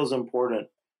mouthfeel is important.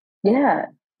 Yeah.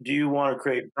 Do you want to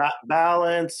create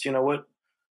balance? You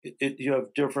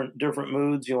have different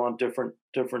moods. You want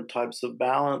different types of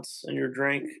balance in your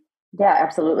drink. Yeah,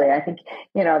 absolutely. I think,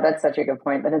 that's such a good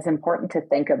point, that it's important to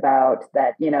think about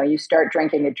that, you start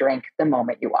drinking a drink the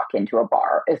moment you walk into a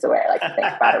bar is the way I like to think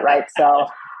about it, right? So,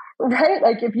 right,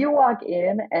 like if you walk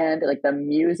in and like the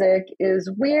music is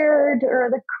weird or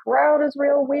the crowd is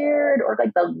real weird or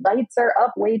like the lights are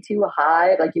up way too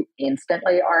high, like you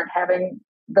instantly aren't having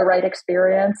the right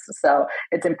experience. So,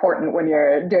 it's important when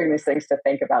you're doing these things to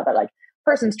think about that, like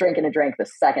person's drinking a drink the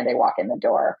second they walk in the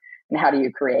door, and how do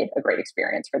you create a great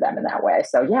experience for them in that way.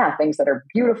 So yeah, things that are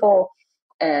beautiful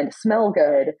and smell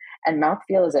good, and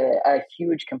mouthfeel is a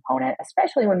huge component,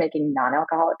 especially when making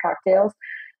non-alcoholic cocktails.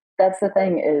 That's the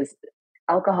thing, is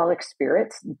alcoholic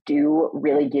spirits do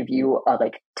really give you a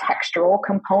like textural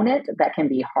component that can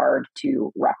be hard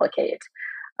to replicate.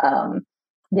 um,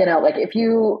 like if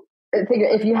you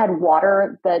had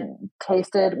water that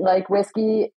tasted like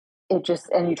whiskey, it just,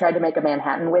 and you tried to make a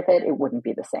Manhattan with it, it wouldn't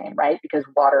be the same, right? Because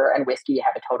water and whiskey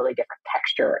have a totally different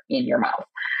texture in your mouth.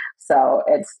 So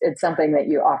it's something that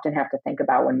you often have to think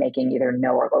about when making either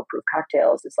no or low proof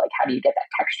cocktails. Is like, how do you get that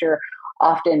texture?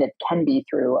 Often it can be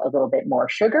through a little bit more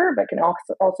sugar, but can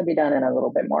also be done in a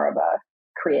little bit more of a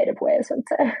creative way, I would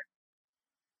say.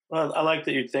 Well, I like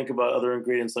that you think about other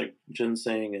ingredients like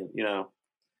ginseng and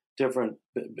different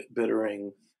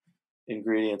bittering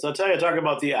ingredients. I'll tell you, talk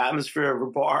about the atmosphere of a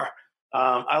bar.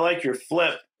 I like your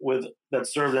flip with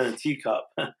that's served in a teacup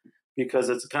because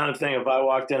it's the kind of thing. If I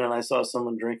walked in and I saw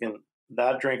someone drinking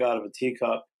that drink out of a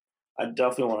teacup, I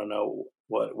definitely want to know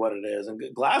what it is. And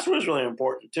glassware is really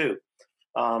important too.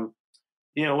 Um,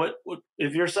 what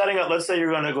if you're setting up? Let's say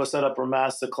you're going to go set up a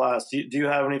master class. Do you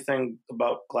have anything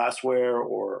about glassware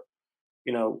or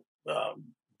you know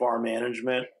bar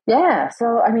management? Yeah.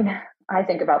 So, I mean, I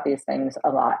think about these things a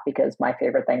lot because my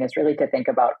favorite thing is really to think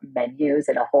about menus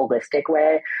in a holistic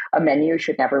way. A menu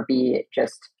should never be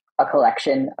just a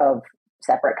collection of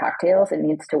separate cocktails. It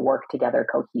needs to work together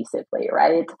cohesively,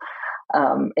 right?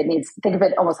 It needs, think of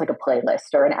it almost like a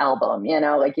playlist or an album,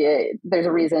 like there's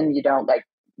a reason you don't like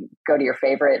go to your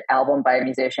favorite album by a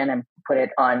musician and put it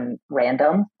on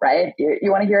random, right?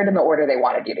 You want to hear it in the order they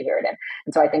wanted you to hear it in.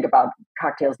 And so I think about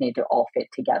cocktails need to all fit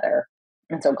together.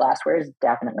 And so glassware is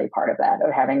definitely part of that,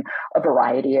 of having a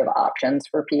variety of options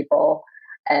for people,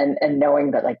 and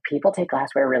knowing that like people take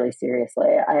glassware really seriously.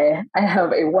 I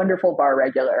have a wonderful bar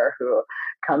regular who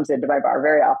comes into my bar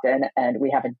very often, and we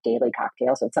have a daily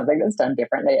cocktail. So it's something that's done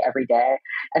differently every day.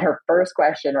 And her first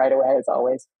question right away is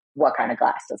always, what kind of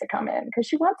glass does it come in? Because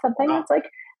she wants something Uh, that's like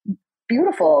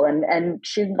beautiful, and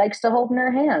she likes to hold in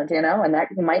her hand, and that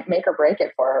might make or break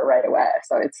it for her right away.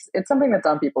 So it's something that's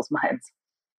on people's minds.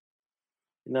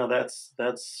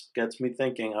 that's gets me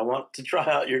thinking. I want to try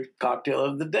out your cocktail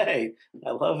of the day.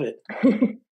 I love it.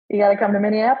 You got to come to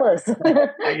Minneapolis.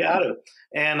 I got to.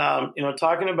 And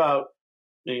talking about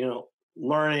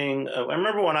learning. I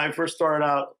remember when I first started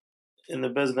out in the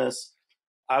business,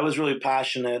 I was really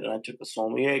passionate, and I took a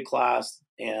sommelier class,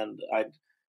 and I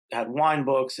had wine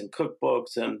books and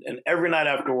cookbooks, and every night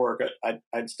after work,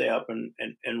 I'd stay up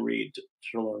and read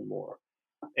to learn more.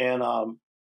 And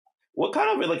what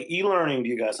kind of like e-learning do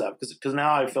you guys have? Because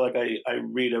now I feel like I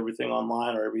read everything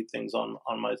online or everything's on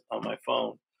my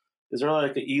phone. Is there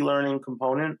like an e-learning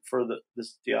component for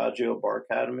this Diageo Bar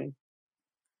Academy?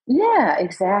 Yeah,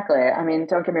 exactly. I mean,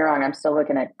 don't get me wrong. I'm still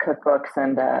looking at cookbooks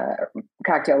and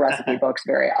cocktail recipe books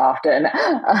very often.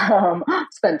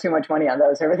 Spent too much money on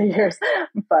those over the years.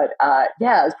 But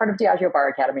yeah, as part of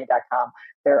DiageoBarAcademy.com,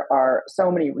 there are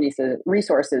so many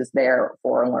resources there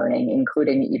for learning,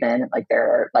 including even like there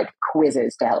are like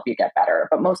quizzes to help you get better.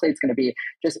 But mostly it's going to be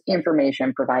just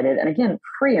information provided. And again,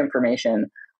 free information,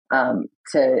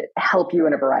 to help you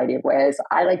in a variety of ways.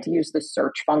 I like to use the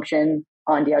search function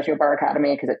on Diageo Bar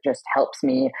Academy because it just helps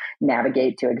me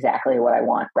navigate to exactly what I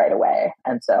want right away.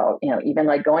 And so, even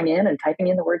like going in and typing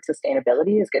in the word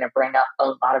sustainability is going to bring up a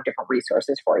lot of different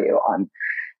resources for you on,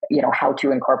 how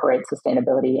to incorporate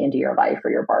sustainability into your life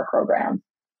or your bar program.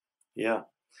 Yeah.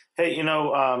 Hey,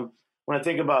 when I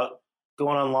think about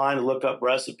going online to look up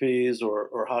recipes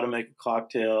or how to make a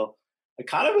cocktail, I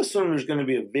kind of assume there's going to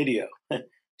be a video.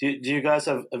 Do you guys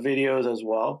have videos as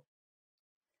well?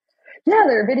 Yeah,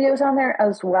 there are videos on there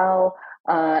as well.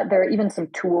 There are even some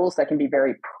tools that can be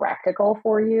very practical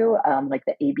for you, like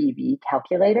the ABV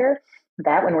calculator.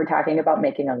 That, when we're talking about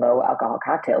making a low alcohol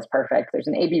cocktail, is perfect. There's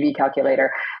an ABV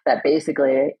calculator that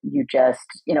basically you just,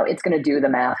 it's going to do the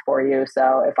math for you.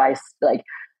 So if I like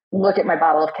look at my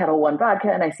bottle of Kettle One vodka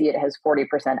and I see it has 40%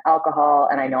 alcohol,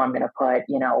 and I know I'm going to put,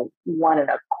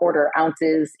 1.25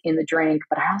 ounces in the drink,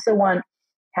 but I also want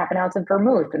half an ounce of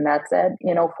vermouth, and that's at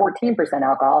 14%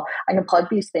 alcohol. I can plug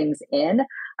these things in.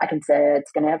 I can say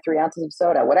it's going to have 3 ounces of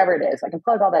soda, whatever it is. I can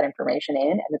plug all that information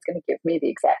in, and it's going to give me the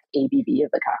exact ABV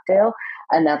of the cocktail,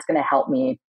 and that's going to help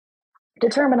me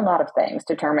determine a lot of things.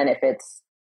 Determine if it's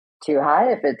too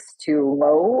high, if it's too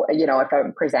low. If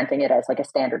I'm presenting it as like a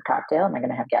standard cocktail, am I going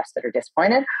to have guests that are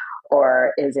disappointed?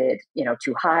 Or is it,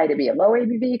 too high to be a low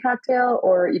ABV cocktail?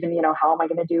 Or even, how am I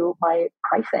going to do my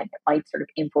pricing? It might sort of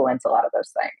influence a lot of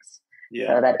those things.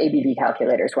 Yeah. So that ABV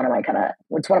calculator is it's one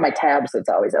of my tabs that's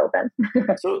always open.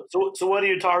 So what do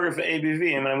you target for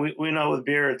ABV? I mean, we know with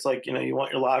beer, it's like, you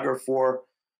want your lager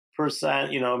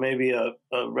 4%, maybe a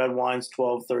red wine's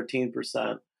 12,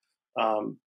 13%.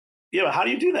 How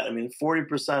do you do that? I mean,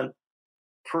 40%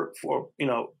 for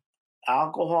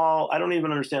alcohol. I don't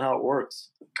even understand how it works.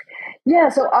 Yeah.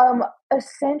 So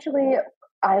essentially,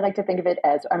 I like to think of it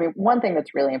as, one thing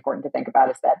that's really important to think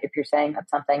about is that if you're saying that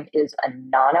something is a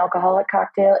non-alcoholic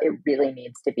cocktail, it really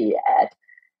needs to be at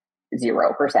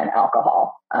 0%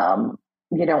 alcohol.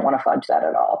 You don't want to fudge that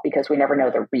at all, because we never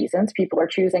know the reasons people are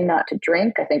choosing not to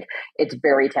drink. I think it's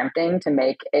very tempting to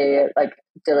make a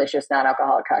delicious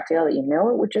non-alcoholic cocktail that it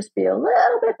would just be a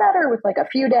little bit better with like a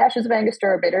few dashes of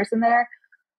Angostura bitters in there.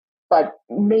 But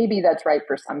maybe that's right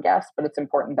for some guests, but it's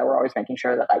important that we're always making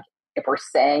sure that if we're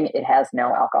saying it has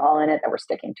no alcohol in it, that we're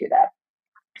sticking to that.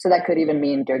 So that could even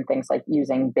mean doing things like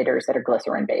using bitters that are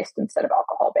glycerin based instead of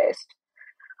alcohol based.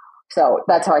 So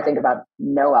that's how I think about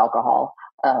no alcohol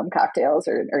cocktails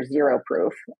or zero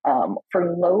proof.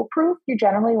 For low proof, you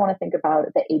generally want to think about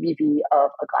the ABV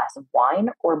of a glass of wine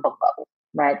or below,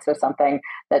 right? So something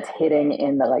that's hitting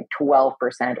in the 12%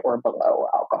 or below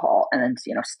alcohol, and then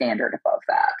standard above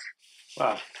that.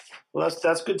 Wow. Well,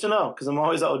 that's good to know, because I'm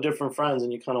always out with different friends,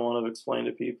 and you kind of want to explain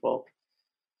to people,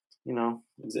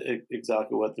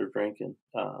 exactly what they're drinking.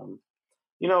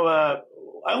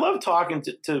 I love talking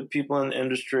to people in the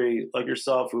industry like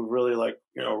yourself who've really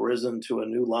risen to a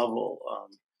new level.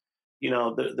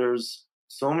 There's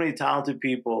so many talented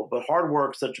people, but hard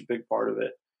work is such a big part of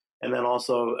it. And then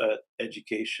also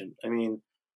education. I mean,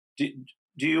 do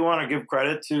you want to give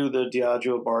credit to the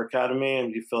Diageo Bar Academy,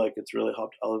 and do you feel like it's really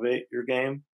helped elevate your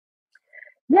game?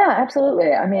 Yeah,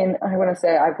 absolutely. I mean, I want to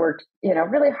say I've worked,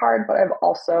 really hard, but I've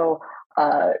also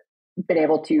been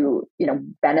able to,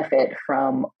 benefit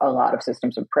from a lot of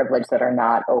systems of privilege that are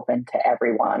not open to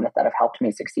everyone, that have helped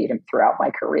me succeed throughout my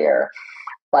career.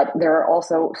 But there are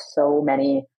also so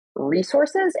many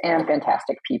resources and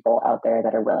fantastic people out there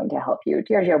that are willing to help you.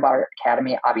 Diageo Bar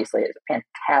Academy obviously is a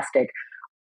fantastic,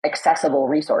 accessible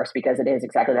resource, because it is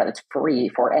exactly that. It's free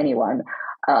for anyone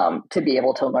to be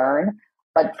able to learn.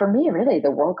 But for me, really, the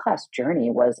world-class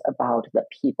journey was about the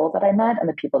people that I met and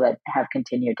the people that have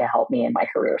continued to help me in my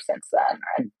career since then.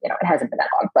 And, it hasn't been that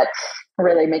long, but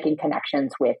really making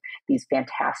connections with these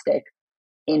fantastic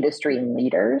industry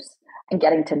leaders and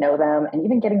getting to know them and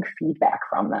even getting feedback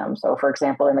from them. So, for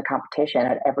example, in the competition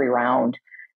at every round,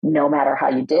 no matter how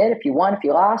you did, if you won, if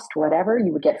you lost, whatever,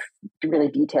 you would get really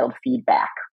detailed feedback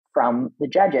from the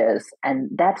judges. And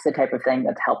that's the type of thing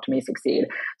that's helped me succeed.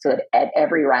 So that at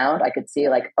every round, I could see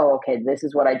oh, okay, this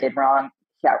is what I did wrong.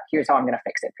 Yeah, here's how I'm going to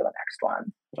fix it for the next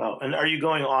one. Wow. And are you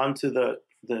going on to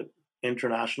the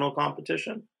international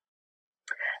competition?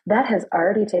 That has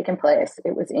already taken place.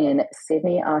 It was in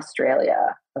Sydney,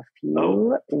 Australia a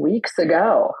few weeks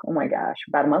ago. Oh my gosh,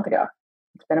 about a month ago.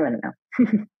 It's been a minute now.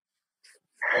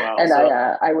 Wow. And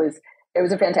it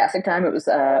was a fantastic time. It was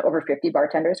over 50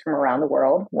 bartenders from around the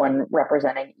world, one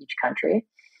representing each country.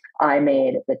 I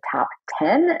made the top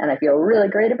 10, and I feel really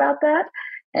great about that.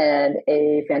 And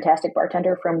a fantastic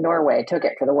bartender from Norway took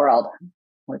it for the world.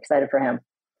 We're excited for him.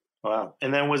 Wow.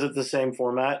 And then was it the same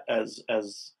format as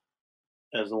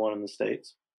the one in the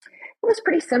States? It was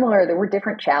pretty similar. There were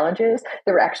different challenges.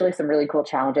 There were actually some really cool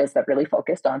challenges that really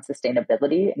focused on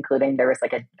sustainability, including there was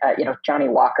Johnny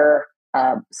Walker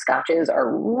scotches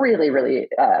are really, really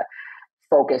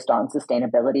focused on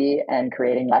sustainability and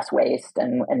creating less waste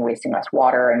and wasting less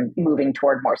water and moving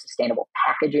toward more sustainable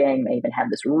packaging. They even have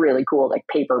this really cool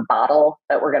paper bottle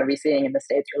that we're going to be seeing in the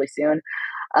States really soon.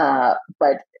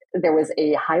 But there was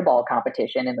a highball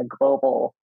competition in the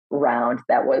global round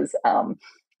that was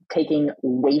taking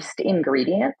waste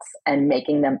ingredients and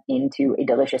making them into a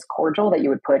delicious cordial that you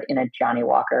would put in a Johnnie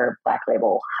Walker Black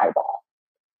Label highball.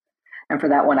 And for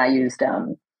that one, I used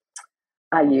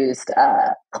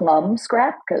plum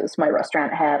scrap because my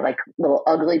restaurant had like little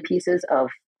ugly pieces of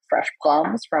fresh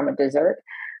plums from a dessert.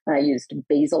 And I used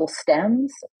basil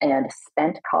stems and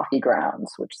spent coffee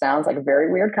grounds, which sounds like a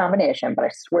very weird combination, but I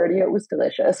swear to you it was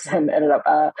delicious, and ended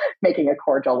up making a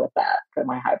cordial with that for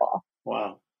my highball.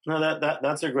 Wow. No,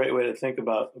 that's a great way to think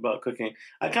about cooking.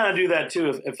 I kind of do that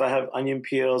too. If I have onion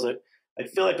peels, I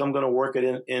feel like I'm going to work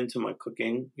it into my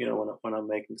cooking, when I'm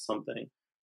making something.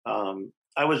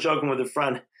 I was joking with a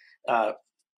friend. I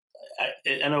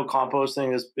know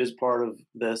composting is part of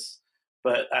this,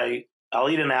 but I'll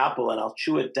eat an apple and I'll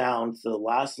chew it down to the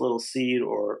last little seed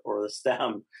or the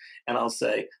stem, and I'll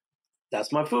say,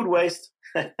 "That's my food waste."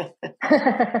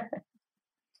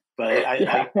 But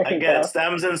I get it.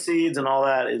 Stems and seeds and all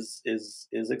that is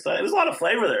exciting. There's a lot of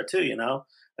flavor there too,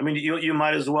 I mean, you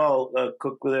might as well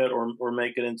cook with it or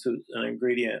make it into an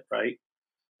ingredient, right?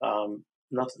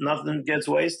 Nothing gets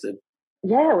wasted.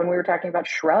 Yeah, when we were talking about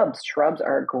shrubs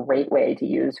are a great way to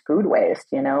use food waste.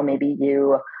 Maybe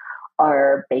you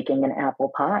are baking an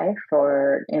apple pie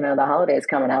for, the holidays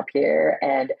coming up here,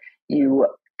 and you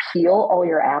peel all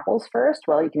your apples first.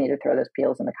 Well, you can either throw those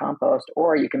peels in the compost,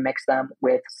 or you can mix them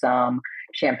with some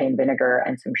champagne vinegar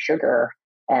and some sugar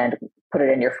and put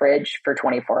it in your fridge for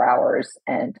 24 hours.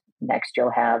 And next you'll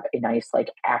have a nice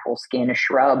like apple skin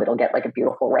shrub. It'll get like a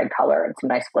beautiful red color and some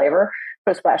nice flavor.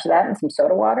 Put a splash of that in some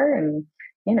soda water, and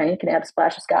you can add a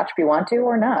splash of scotch if you want to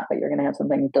or not, but you're going to have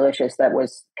something delicious that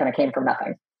was kind of came from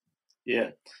nothing.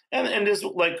 Yeah. And just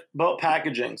like about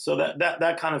packaging. So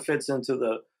that kind of fits into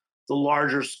the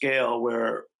larger scale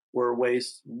where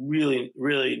waste really,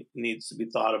 really needs to be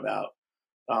thought about.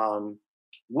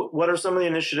 What are some of the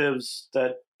initiatives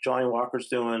that Johnnie Walker's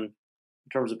doing in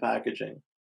terms of packaging?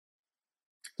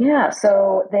 Yeah,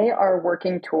 so they are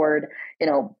working toward,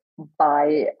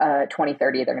 by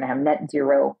 2030, they're going to have net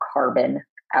zero carbon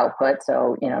output.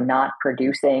 So, not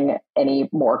producing any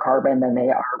more carbon than they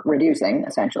are reducing,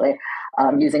 essentially,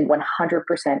 using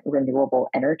 100% renewable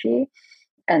energy,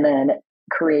 and then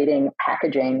creating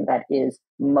packaging that is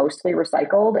mostly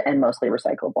recycled and mostly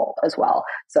recyclable as well.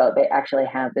 So they actually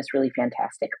have this really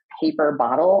fantastic paper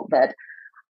bottle that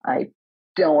I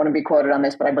don't want to be quoted on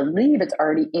this, but I believe it's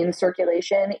already in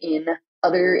circulation in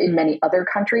many other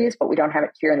countries, but we don't have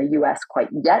it here in the US quite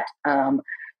yet.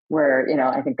 Where,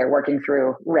 I think they're working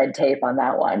through red tape on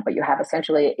that one, but you have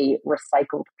essentially a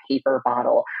recycled paper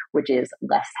bottle, which is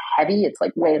less heavy. It's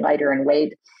like way lighter in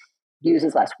weight,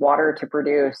 uses less water to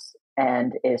produce,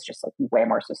 and is just like way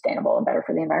more sustainable and better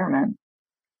for the environment.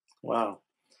 Wow.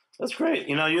 That's great.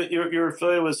 You're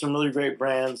affiliated with some really great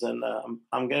brands, and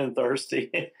I'm getting thirsty,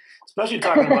 especially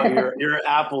talking about your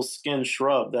apple skin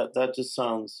shrub. That just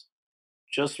sounds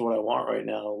just what I want right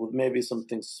now, with maybe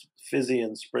something fizzy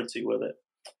and spritzy with it.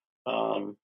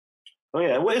 Oh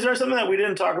yeah. Is there something that we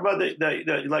didn't talk about that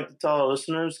you'd like to tell our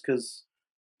listeners? Because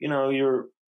you're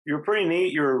pretty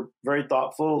neat. You're very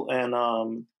thoughtful, and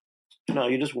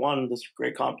you just won this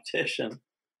great competition.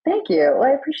 Thank you. Well,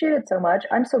 I appreciate it so much.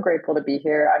 I'm so grateful to be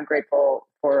here. I'm grateful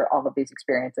for all of these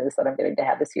experiences that I'm getting to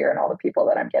have this year and all the people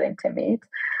that I'm getting to meet.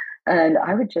 And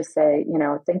I would just say,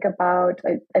 think about,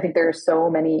 I think there are so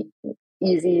many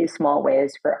easy, small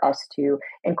ways for us to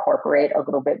incorporate a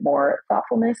little bit more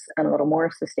thoughtfulness and a little more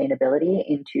sustainability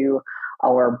into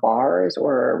our bars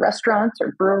or restaurants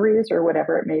or breweries or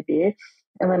whatever it may be.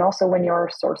 And then also when you're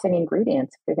sourcing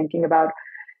ingredients, if you're thinking about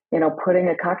putting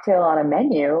a cocktail on a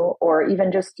menu, or even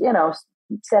just,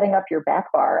 setting up your back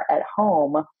bar at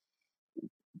home,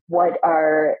 what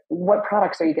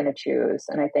products are you going to choose?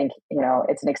 And I think,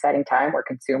 it's an exciting time where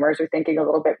consumers are thinking a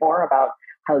little bit more about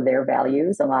how their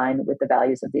values align with the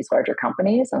values of these larger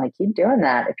companies. And I keep doing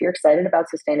that. If you're excited about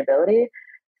sustainability,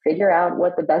 figure out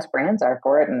what the best brands are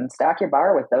for it and stock your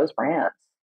bar with those brands.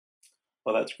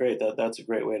 Well, that's great. That's a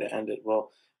great way to end it.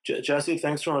 Well, Jesse,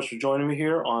 thanks so much for joining me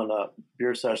here on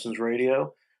Beer Sessions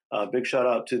Radio. Big shout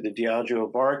out to the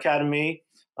Diageo Bar Academy.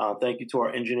 Thank you to our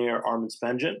engineer, Armin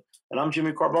Spengen. And I'm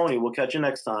Jimmy Carboni. We'll catch you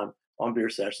next time on Beer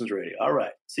Sessions Radio. All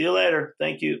right. See you later.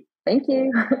 Thank you. Thank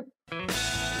you.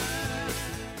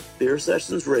 Beer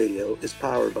Sessions Radio is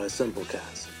powered by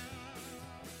Simplecast.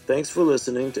 Thanks for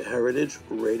listening to Heritage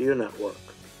Radio Network.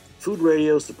 Food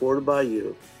radio supported by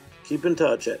you. Keep in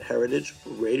touch at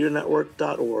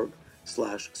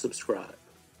heritageradionetwork.org/subscribe.